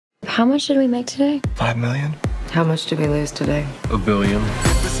how much did we make today? 5 million. How much did we lose today? $1 billion.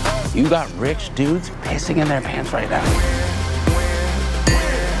 You got rich dudes pissing in their pants right now.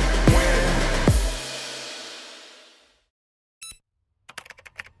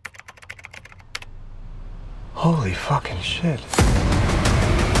 Holy fucking shit.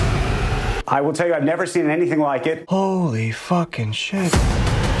 I will tell you, I've never seen anything like it. Holy fucking shit.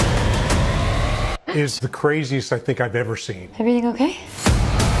 Is the craziest I think I've ever seen. Everything okay?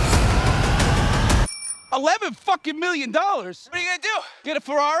 $11 million? What are you gonna do? Get a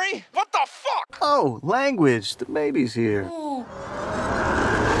Ferrari? What the fuck? Oh, language. The baby's here. Ooh.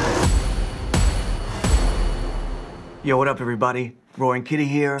 Yo, what up, everybody? Roaring Kitty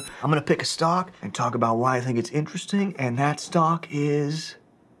here. I'm gonna pick a stock and talk about why I think it's interesting, and that stock is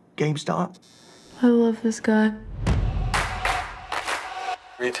GameStop. I love this guy.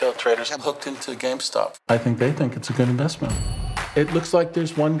 Retail traders have hooked into GameStop. I think they think it's a good investment. It looks like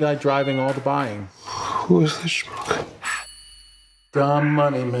there's one guy driving all the buying. Who is this schmuck? Dumb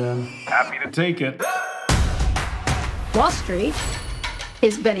money, man. Happy to take it. Wall Street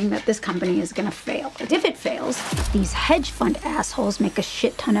is betting that this company is gonna fail. And if it fails, these hedge fund assholes make a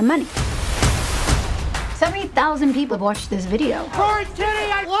shit ton of money. 70,000 people have watched this video. Roaring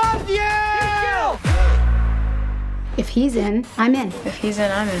Kitty, I love you! If he's in, I'm in. If he's in,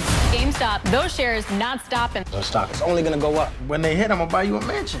 I'm in. GameStop, those shares not stopping. The stock is only gonna go up. When they hit, I'm gonna buy you a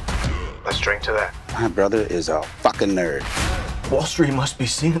mansion. Let's drink to that. My brother is a fucking nerd. Wall Street must be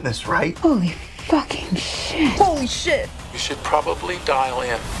seeing this, right? Holy fucking shit. Holy shit! You should probably dial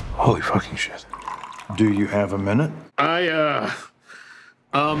in. Holy fucking shit. Do you have a minute?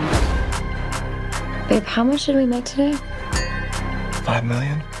 Babe, how much did we make today? 5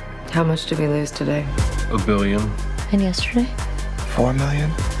 million. How much did we lose today? $1 billion. And yesterday? 4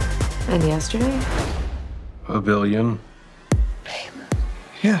 million. And yesterday? $1 billion. Babe,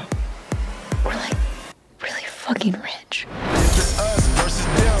 Yeah. we're like really fucking rich.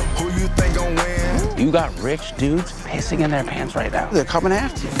 You got rich dudes pissing in their pants right now. They're coming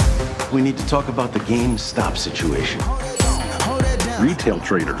after you. We need to talk about the GameStop situation. Retail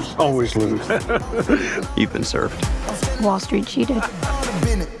traders always lose. You've been served. Wall Street cheated.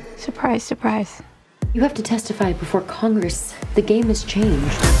 Surprise, surprise. You have to testify before Congress. The game has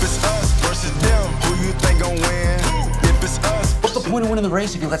changed. What's the point of winning the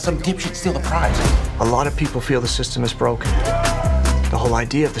race if you let some dipshit steal the prize? A lot of people feel the system is broken. The whole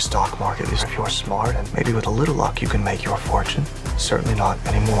idea of the stock market is if you're smart and maybe with a little luck you can make your fortune. Certainly not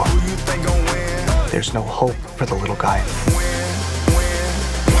anymore. There's no hope for the little guy.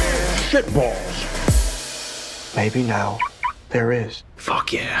 Shitballs. Maybe now there is.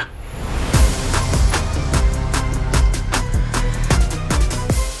 Fuck yeah.